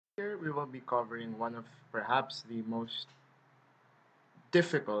we will be covering one of perhaps the most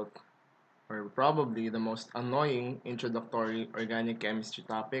difficult or probably the most annoying introductory organic chemistry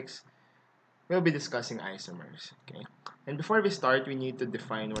topics. We'll be discussing isomers. Okay. And before we start, we need to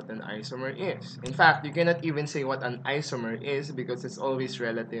define what an isomer is. In fact, you cannot even say what an isomer is because it's always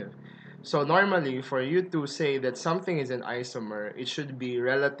relative. So normally, for you to say that something is an isomer, it should be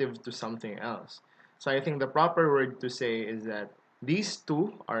relative to something else. So I think the proper word to say is that these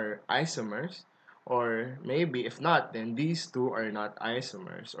two are isomers, or maybe if not, then these two are not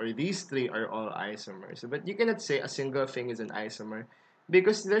isomers, or these three are all isomers. But you cannot say a single thing is an isomer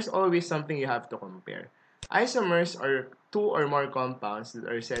because there's always something you have to compare. Isomers are two or more compounds that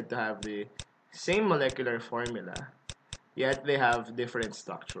are said to have the same molecular formula, yet they have different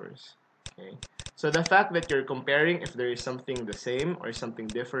structures. Okay? So the fact that you're comparing if there is something the same or something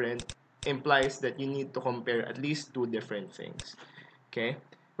different implies that you need to compare at least two different things. Okay?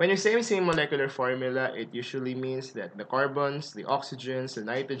 When you say same molecular formula, it usually means that the carbons, the oxygens, the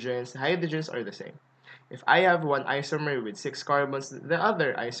nitrogens, the hydrogens are the same. If I have one isomer with 6 carbons, the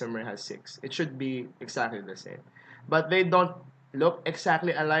other isomer has 6. It should be exactly the same. But they don't look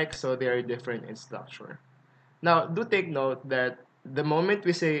exactly alike, so they are different in structure. Now, do take note that the moment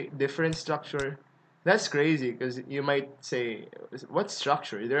we say different structure, that's crazy because you might say, what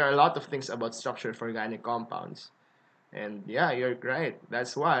structure? There are a lot of things about structure for organic compounds. And yeah, you're right.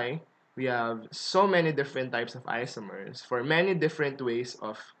 That's why we have so many different types of isomers for many different ways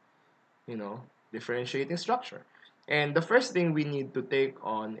of, you know, differentiating structure. And the first thing we need to take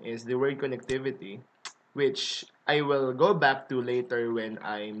on is the word connectivity, which I will go back to later when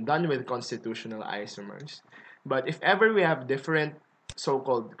I'm done with constitutional isomers. But if ever we have different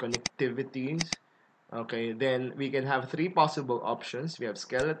so-called connectivities, okay, then we can have three possible options. We have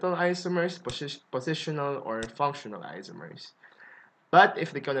skeletal isomers, positional, or functional isomers. But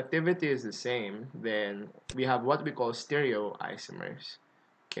if the connectivity is the same, then we have what we call stereoisomers.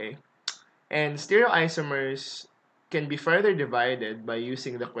 Okay, and stereoisomers can be further divided by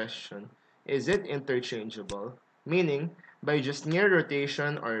using the question, is it interchangeable? Meaning, by just near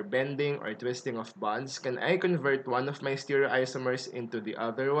rotation or bending or twisting of bonds, can I convert one of my stereoisomers into the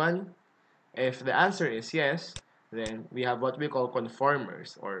other one? If the answer is yes, then we have what we call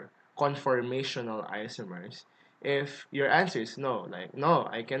conformers or conformational isomers. If your answer is no, like no,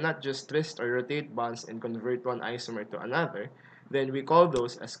 I cannot just twist or rotate bonds and convert one isomer to another, then we call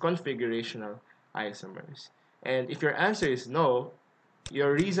those as configurational isomers. And if your answer is no,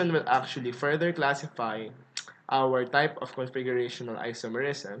 your reason will actually further classify our type of configurational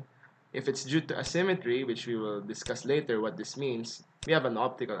isomerism. If it's due to asymmetry, which we will discuss later what this means, we have an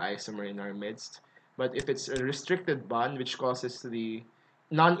optical isomer in our midst. But if it's a restricted bond, which causes the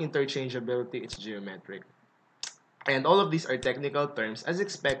non-interchangeability, it's geometric. And all of these are technical terms as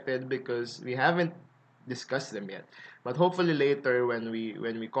expected because we haven't discussed them yet. But hopefully later when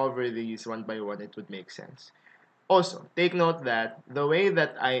we cover these one by one, it would make sense. Also, take note that the way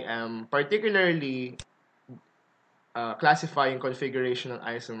that I am particularly classifying configurational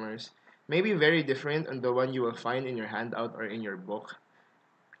isomers may be very different on the one you will find in your handout or in your book.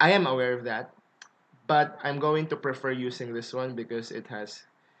 I am aware of that, but I'm going to prefer using this one because it has,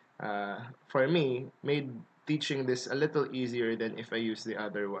 for me, made teaching this a little easier than if I use the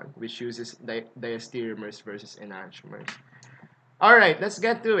other one, which uses diastereomers versus enantiomers. Alright, let's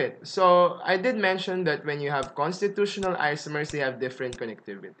get to it. So, I did mention that when you have constitutional isomers, they have different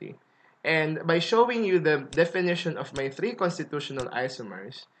connectivity. And by showing you the definition of my three constitutional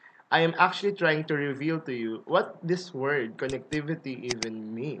isomers, I am actually trying to reveal to you what this word connectivity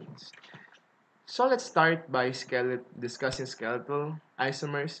even means. So let's start by discussing skeletal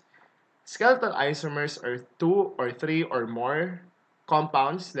isomers. Skeletal isomers are two or three or more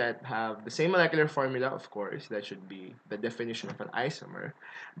compounds that have the same molecular formula, of course, that should be the definition of an isomer.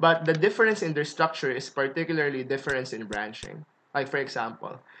 But the difference in their structure is particularly difference in branching. Like, for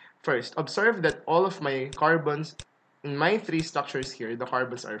example, first, observe that all of my carbons, in my three structures here, the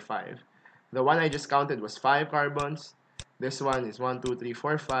carbons are 5. The one I just counted was 5 carbons. This one is 1, 2, 3,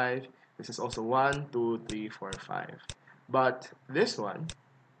 4, 5. This is also 1, 2, 3, 4, 5. But this one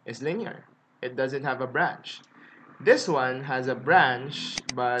is linear. It doesn't have a branch. This one has a branch,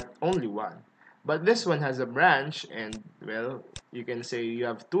 but only one. But this one has a branch, and well, you can say you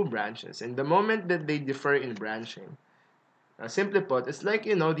have two branches. And the moment that they differ in branching, simply put, it's like,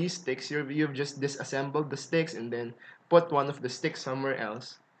 these sticks, you've just disassembled the sticks and then put one of the sticks somewhere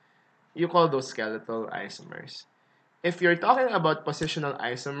else. You call those skeletal isomers. If you're talking about positional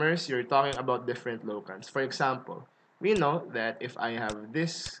isomers, you're talking about different locants. For example, we know that if I have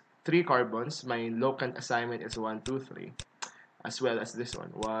this 3 carbons, my locant assignment is 1, 2, 3. as well as this one,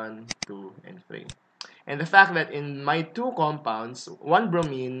 1, 2, and 3. And the fact that in my two compounds, one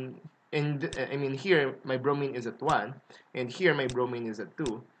bromine, I mean here my bromine is at 1, and here my bromine is at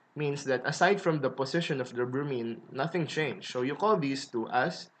 2, means that aside from the position of the bromine, nothing changed. So you call these two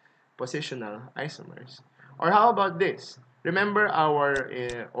as positional isomers. Or how about this? Remember our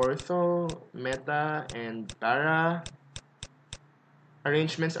ortho, meta, and para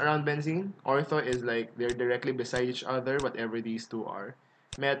arrangements around benzene? Ortho is like they're directly beside each other, whatever these two are.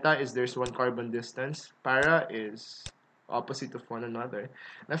 Meta is there's one carbon distance. Para is opposite of one another.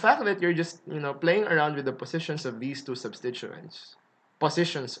 The fact that you're just, playing around with the positions of these two substituents,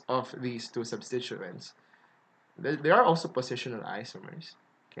 they are also positional isomers.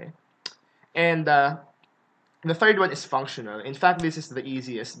 Okay? And the third one is functional. In fact, this is the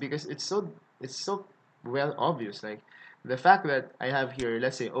easiest because it's so well obvious. Like the fact that I have here,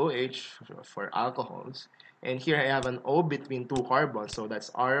 let's say OH for alcohols, and here I have an O between two carbons, so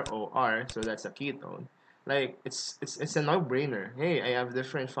that's ROR, so that's a ketone. Like it's a no-brainer. Hey, I have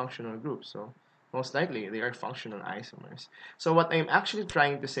different functional groups, so most likely they are functional isomers. So what I'm actually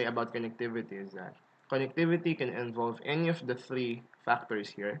trying to say about connectivity is that connectivity can involve any of the three factors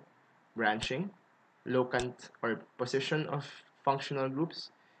here: branching, locant or position of functional groups,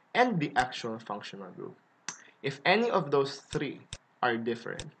 and the actual functional group. If any of those three are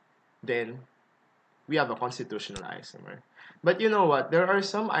different, then we have a constitutional isomer. But you know what? There are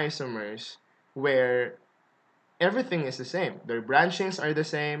some isomers where everything is the same. Their branchings are the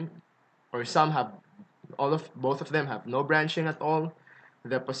same, or some have both of them have no branching at all.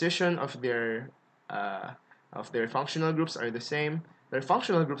 The position uh, of their functional groups are the same. Their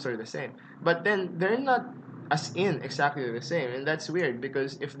functional groups are the same, but then they're not as in exactly the same, and that's weird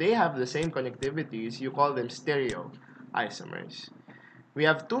because if they have the same connectivities, you call them stereo isomers. We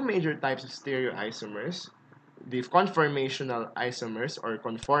have two major types of stereoisomers: the conformational isomers or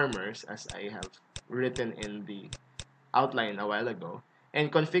conformers, as I have written in the outline a while ago,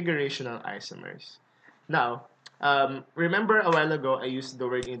 and configurational isomers. Now, remember a while ago I used the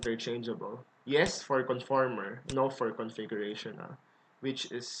word interchangeable. Yes for conformer, no for configurational,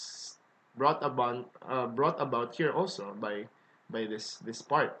 which is brought about here also by this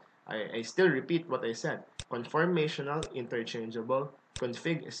part. I still repeat what I said. Conformational, interchangeable.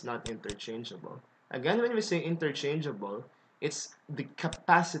 Config is not interchangeable. Again, when we say interchangeable, it's the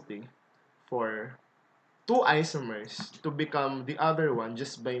capacity for two isomers to become the other one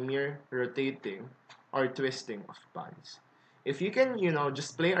just by mere rotating or twisting of bonds. If you can,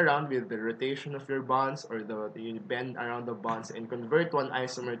 just play around with the rotation of your bonds or the bend around the bonds and convert one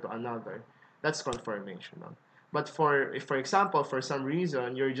isomer to another, that's conformational. But if for example, for some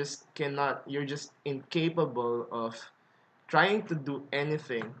reason, you're just incapable of trying to do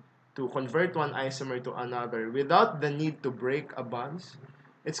anything to convert one isomer to another without the need to break a bonds,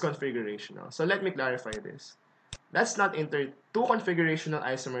 it's configurational. So let me clarify this. That's not two configurational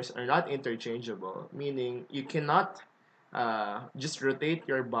isomers are not interchangeable, meaning you cannot just rotate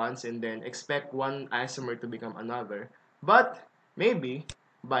your bonds and then expect one isomer to become another. But maybe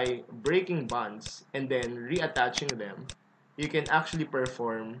by breaking bonds and then reattaching them, you can actually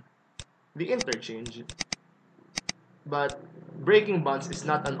perform the interchange. But breaking bonds is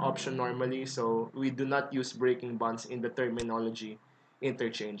not an option normally, so we do not use breaking bonds in the terminology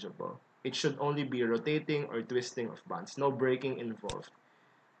interchangeable. It should only be rotating or twisting of bonds, no breaking involved.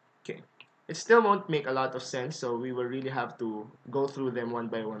 Okay. It still won't make a lot of sense, so we will really have to go through them one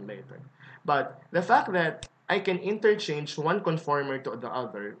by one later. But the fact that I can interchange one conformer to the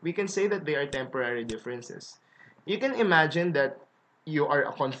other, we can say that they are temporary differences. You can imagine that you are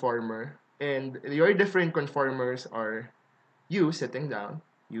a conformer, and your different conformers are you sitting down,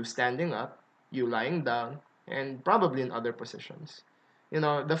 you standing up, you lying down, and probably in other positions.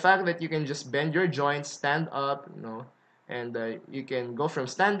 The fact that you can just bend your joints, stand up, and you can go from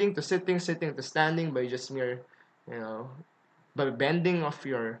standing to sitting, sitting to standing by just mere, you know, by bending of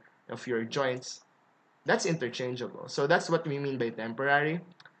your joints. That's interchangeable. So that's what we mean by temporary.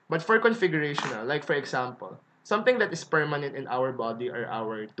 But for configurational, like for example, something that is permanent in our body are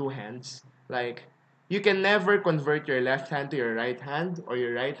our two hands. Like you can never convert your left hand to your right hand or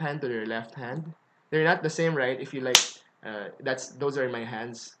your right hand to your left hand. They're not the same, right? If you like, those are my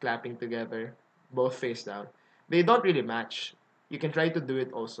hands clapping together, both face down. They don't really match. You can try to do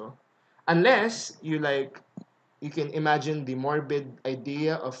it also, unless you can imagine the morbid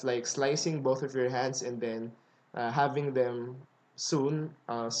idea of like slicing both of your hands and then having them sewn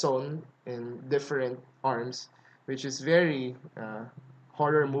in different arms, which is very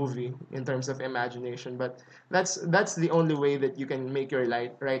horror movie in terms of imagination. But that's the only way that you can make your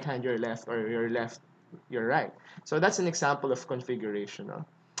right hand your left or your left you're right. So that's an example of configurational.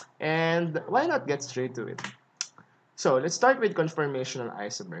 And why not get straight to it? So let's start with conformational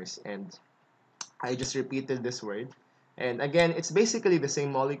isomers. And I just repeated this word. And again, it's basically the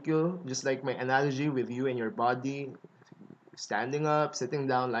same molecule, just like my analogy with you and your body, standing up, sitting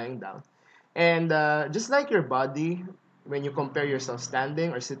down, lying down. And just like your body, when you compare yourself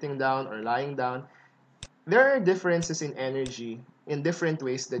standing or sitting down or lying down, there are differences in energy in different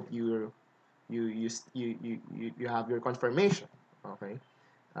ways that you have your conformation. Okay.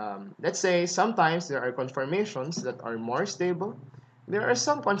 Let's say sometimes there are conformations that are more stable. There are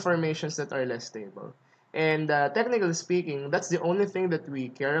some conformations that are less stable. And technically speaking, that's the only thing that we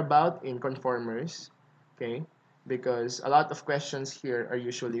care about in conformers. Okay. Because a lot of questions here are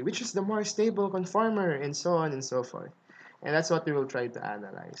usually which is the more stable conformer and so on and so forth. And that's what we will try to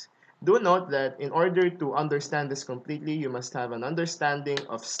analyze. Do note that in order to understand this completely, you must have an understanding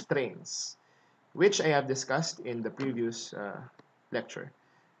of strains, which I have discussed in the previous lecture.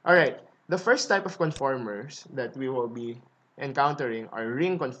 All right, the first type of conformers that we will be encountering are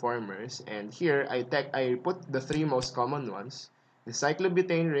ring conformers, and here I put the three most common ones: the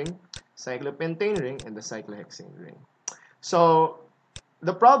cyclobutane ring, cyclopentane ring, and the cyclohexane ring. So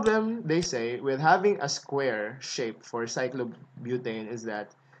the problem, they say, with having a square shape for cyclobutane is that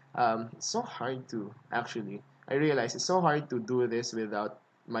it's so hard to actually. I realize it's so hard to do this without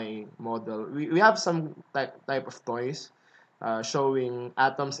my model. We have some type of toys showing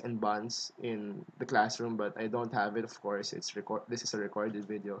atoms and bonds in the classroom, but I don't have it. Of course, This is a recorded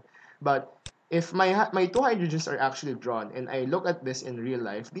video, but if my two hydrogens are actually drawn and I look at this in real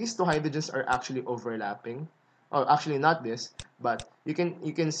life, these two hydrogens are actually overlapping. Oh, actually not this, but you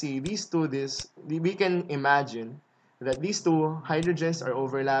can see these two. We can imagine that these two hydrogens are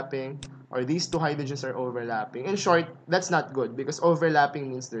overlapping, or these two hydrogens are overlapping. In short, that's not good because overlapping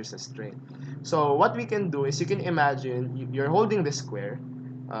means there's a strain. So what we can do is you can imagine you're holding this square.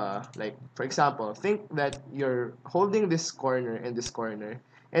 Like for example, think that you're holding this corner and this corner,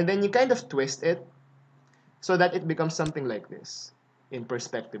 and then you kind of twist it so that it becomes something like this in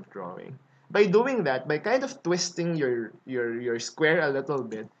perspective drawing. By doing that, by kind of twisting your square a little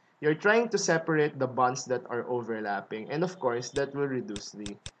bit, you're trying to separate the bonds that are overlapping, and of course, that will reduce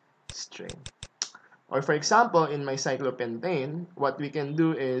the strain. Or for example, in my cyclopentane, what we can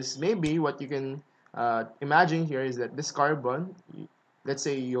do is maybe what you can imagine here is that this carbon, let's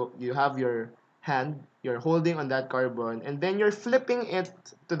say you have your hand, you're holding on that carbon, and then you're flipping it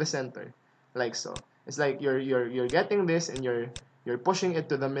to the center, like so. It's like you're getting this and you're pushing it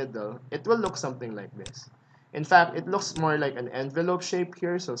to the middle. It will look something like this. In fact, it looks more like an envelope shape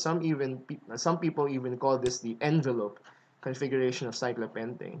here. So some people even call this the envelope configuration of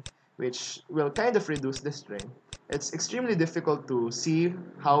cyclopentane, which will kind of reduce the strain. It's extremely difficult to see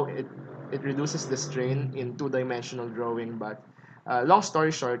how it reduces the strain in two-dimensional drawing, but long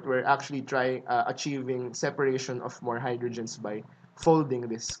story short, we're actually achieving separation of more hydrogens by folding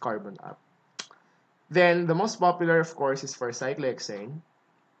this carbon up. Then the most popular, of course, is for cyclohexane,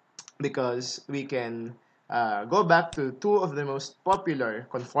 because we can go back to two of the most popular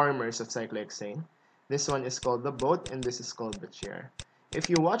conformers of cyclohexane. This one is called the boat, and this is called the chair. If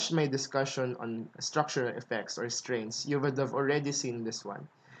you watched my discussion on structural effects or strains, you would have already seen this one.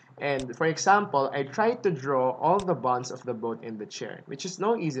 And for example, I tried to draw all the bonds of the boat in the chair, which is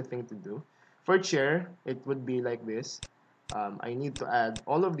no easy thing to do. For chair, it would be like this. I need to add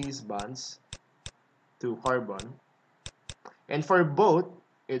all of these bonds to carbon. And for boat,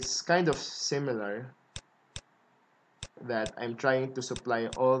 it's kind of similar, that I'm trying to supply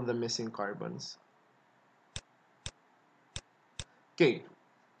all the missing carbons. Okay,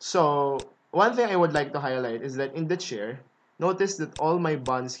 so one thing I would like to highlight is that in the chair, notice that all my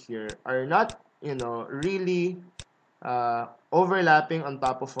bonds here are not, really overlapping on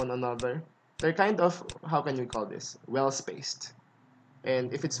top of one another. They're kind of, how can we call this, well spaced.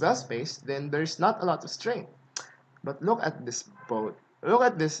 And if it's well spaced, then there's not a lot of strain. But look at this boat. Look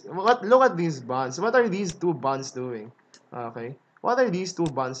at this. Look at these bonds. What are these two bonds doing? Okay. What are these two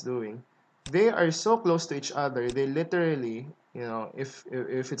bonds doing? They are so close to each other. They literally, if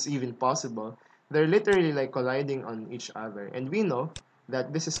it's even possible, they're literally like colliding on each other. And we know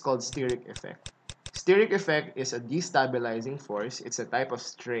that this is called steric effect. Steric effect is a destabilizing force. It's a type of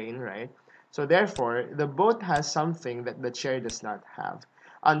strain, right? So therefore, the boat has something that the chair does not have.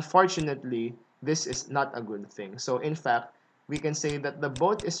 Unfortunately, this is not a good thing. So in fact, we can say that the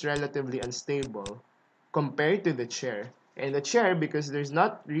boat is relatively unstable compared to the chair. And the chair, because there's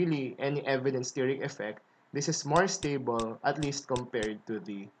not really any evidence steric effect, this is more stable, at least compared to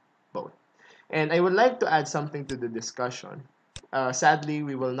the boat. And I would like to add something to the discussion. Sadly,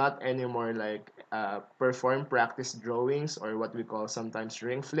 we will not anymore perform practice drawings or what we call sometimes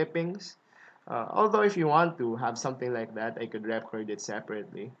ring flippings. Although if you want to have something like that, I could record it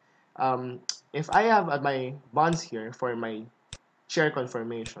separately. Um, if I have my bonds here for my chair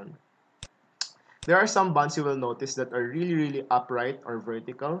conformation, there are some bonds you will notice that are really, really upright or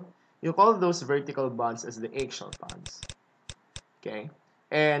vertical. You call those vertical bonds as the eggshell bonds. Okay?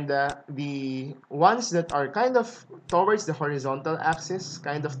 And the ones that are kind of towards the horizontal axis,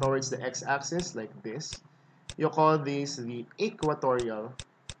 kind of towards the x-axis, like this, you call these the equatorial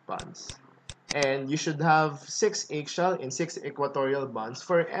bonds. And you should have 6 eggshell and 6 equatorial bonds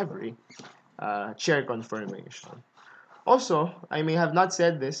for every chair conformation. Also, I may have not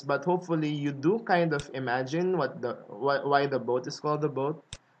said this, but hopefully you do kind of imagine why the boat is called the boat.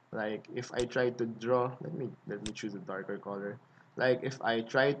 Like if I try to draw, let me choose a darker color. Like if I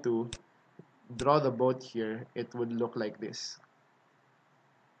try to draw the boat here, it would look like this,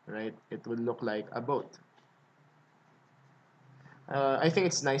 right? It would look like a boat. I think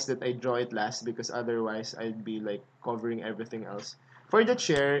it's nice that I draw it last because otherwise I'd be like covering everything else. For the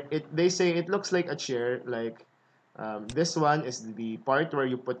chair, they say it looks like a chair. Like this one is the part where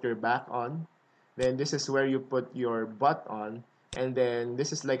you put your back on. Then this is where you put your butt on, and then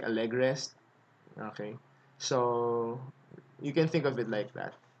this is like a leg rest. Okay, so you can think of it like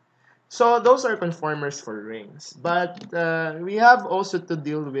that. So those are conformers for rings. But we have also to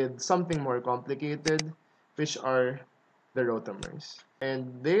deal with something more complicated, which are the rotamers.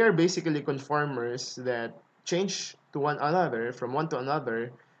 And they are basically conformers that change to one another, from one to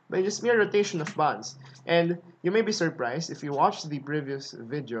another, by just mere rotation of bonds. And you may be surprised if you watch the previous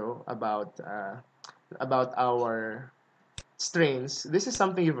video about our strains. This is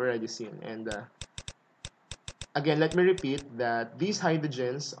something you've already seen. And again, let me repeat that these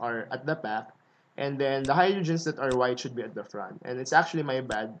hydrogens are at the back, and then the hydrogens that are white should be at the front. And it's actually my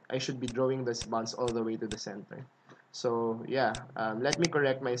bad. I should be drawing these bonds all the way to the center. So yeah, let me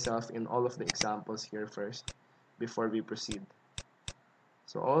correct myself in all of the examples here first before we proceed.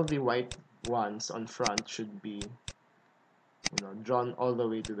 So all the white ones on front should be drawn all the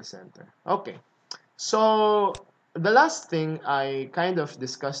way to the center. Okay, so the last thing I kind of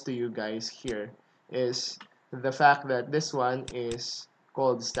discussed to you guys here is the fact that this one is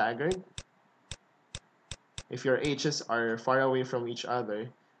called staggered if your H's are far away from each other,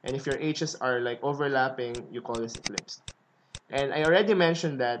 and if your H's are like overlapping, you call this eclipsed. And I already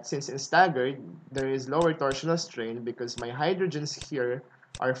mentioned that since in staggered, there is lower torsional strain because my hydrogens here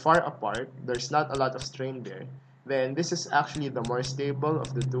are far apart, there's not a lot of strain there, then this is actually the more stable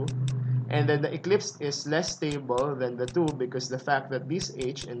of the two. And then the eclipse is less stable than the two because the fact that this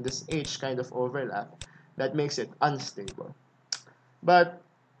H and this H kind of overlap, that makes it unstable. But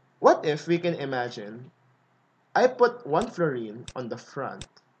what if we can imagine I put one fluorine on the front,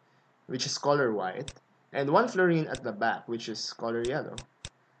 which is color white, and one fluorine at the back, which is color yellow.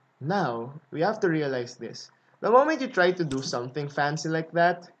 Now, we have to realize this. The moment you try to do something fancy like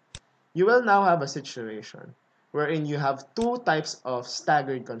that, you will now have a situation wherein you have two types of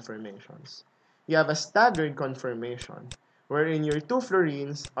staggered conformations. You have a staggered conformation wherein your two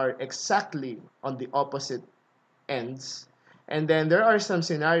fluorines are exactly on the opposite ends, and then there are some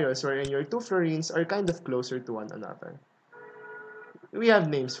scenarios wherein your two fluorines are kind of closer to one another. We have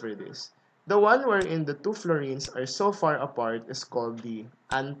names for this. The one wherein the two fluorines are so far apart is called the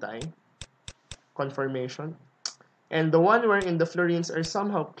anti-conformation. And the one wherein the fluorines are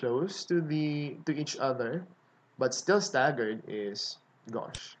somehow close to each other, but still staggered is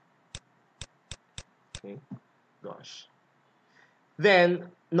gauche. Okay, gauche. Then,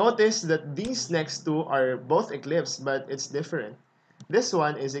 notice that these next two are both eclipsed, but it's different. This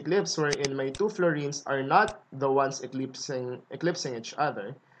one is eclipsed wherein my two fluorines are not the ones eclipsing each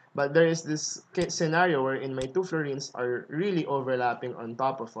other, but there is this scenario wherein my two fluorines are really overlapping on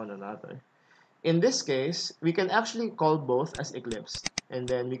top of one another. In this case, we can actually call both as eclipsed, and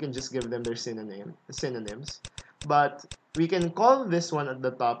then we can just give them their synonyms. But we can call this one at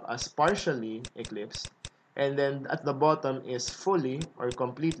the top as partially eclipsed, and then at the bottom is fully or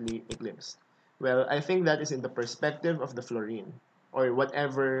completely eclipsed. Well, I think that is in the perspective of the fluorine, or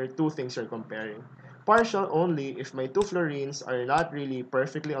whatever two things you're comparing. Partial only if my two fluorines are not really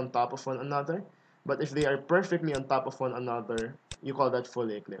perfectly on top of one another, but if they are perfectly on top of one another, you call that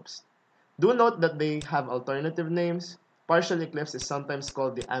fully eclipsed. Do note that they have alternative names. Partial eclipse is sometimes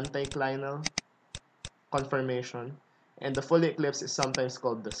called the anticlinal conformation, and the fully eclipse is sometimes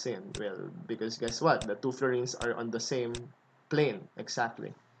called the syn. Well, because guess what? The two fluorines are on the same plane,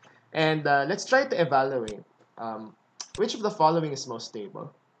 exactly. And let's try to evaluate which of the following is most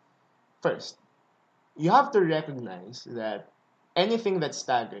stable. First, you have to recognize that anything that's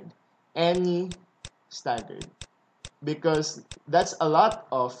staggered any staggered, because that's a lot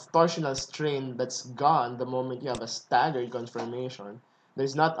of torsional strain that's gone the moment you have a staggered conformation.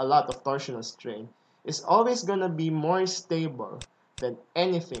 There's not a lot of torsional strain. It's always going to be more stable than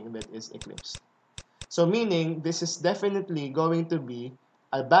anything that is eclipsed. So meaning this is definitely going to be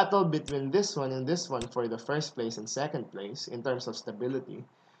a battle between this one and this one for the first place and second place in terms of stability.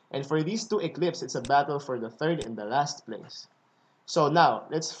 And for these two eclipses, it's a battle for the third and the last place. So now,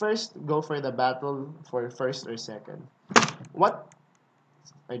 let's first go for the battle for first or second. What?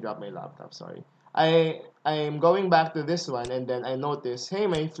 I dropped my laptop, sorry. I'm going back to this one and then I notice, hey,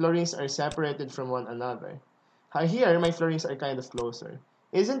 my fluorines are separated from one another. Here, my fluorines are kind of closer.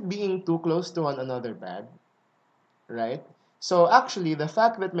 Isn't being too close to one another bad? Right? So actually, the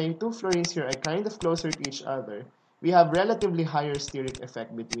fact that my two fluorines here are kind of closer to each other, we have relatively higher steric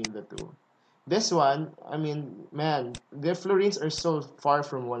effect between the two. This one, I mean, man, the fluorines are so far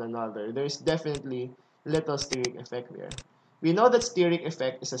from one another. There's definitely little steric effect there. We know that steric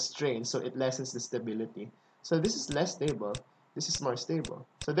effect is a strain, so it lessens the stability. So this is less stable. This is more stable.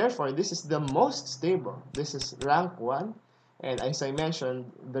 So therefore, this is the most stable. This is rank 1. And as I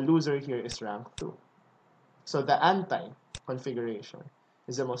mentioned, the loser here is rank 2. So the anti-configuration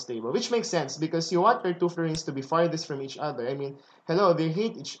is the most stable, which makes sense because you want your two fluorines to be farthest from each other. I mean, hello, they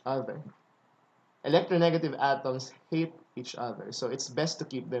hate each other. Electronegative atoms hate each other, so it's best to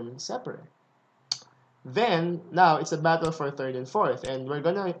keep them separate. Then, now it's a battle for third and fourth, and we're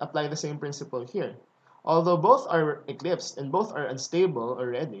going to apply the same principle here. Although both are eclipsed and both are unstable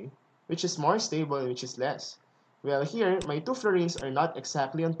already, which is more stable and which is less? Well, here, my two fluorines are not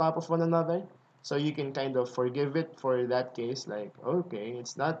exactly on top of one another, so you can kind of forgive it for that case, like, okay,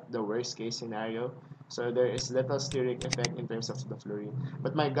 it's not the worst case scenario, so there is little steric effect in terms of the fluorine.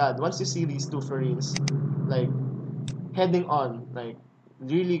 But my god, once you see these two fluorines, like, heading on, like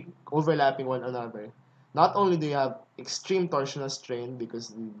really overlapping one another. Not only do you have extreme torsional strain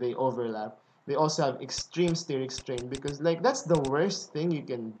because they overlap, they also have extreme steric strain because like that's the worst thing you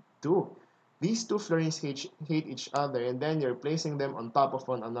can do. These two fluorines hate each other and then you're placing them on top of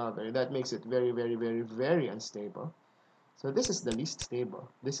one another. That makes it very, very, very, very unstable. So this is the least stable.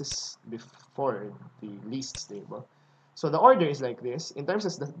 This is before the least stable. So the order is like this. In terms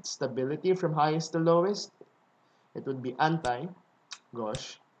of the stability from highest to lowest, it would be anti,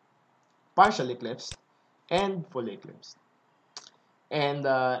 gauche, partial eclipsed, and fully eclipsed. And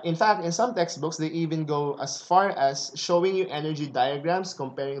in fact, in some textbooks, they even go as far as showing you energy diagrams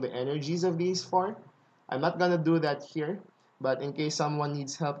comparing the energies of these four. I'm not going to do that here, but in case someone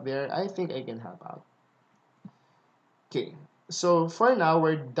needs help there, I think I can help out. Okay, so for now,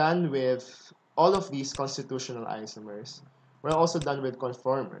 we're done with all of these constitutional isomers. We're also done with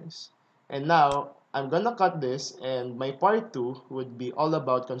conformers. And now, I'm gonna cut this, and my part 2 would be all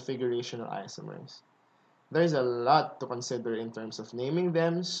about configurational isomers. There's a lot to consider in terms of naming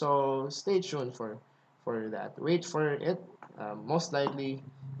them, so stay tuned for that. Wait for it. Most likely,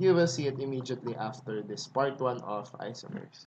 you will see it immediately after this part 1 of isomers.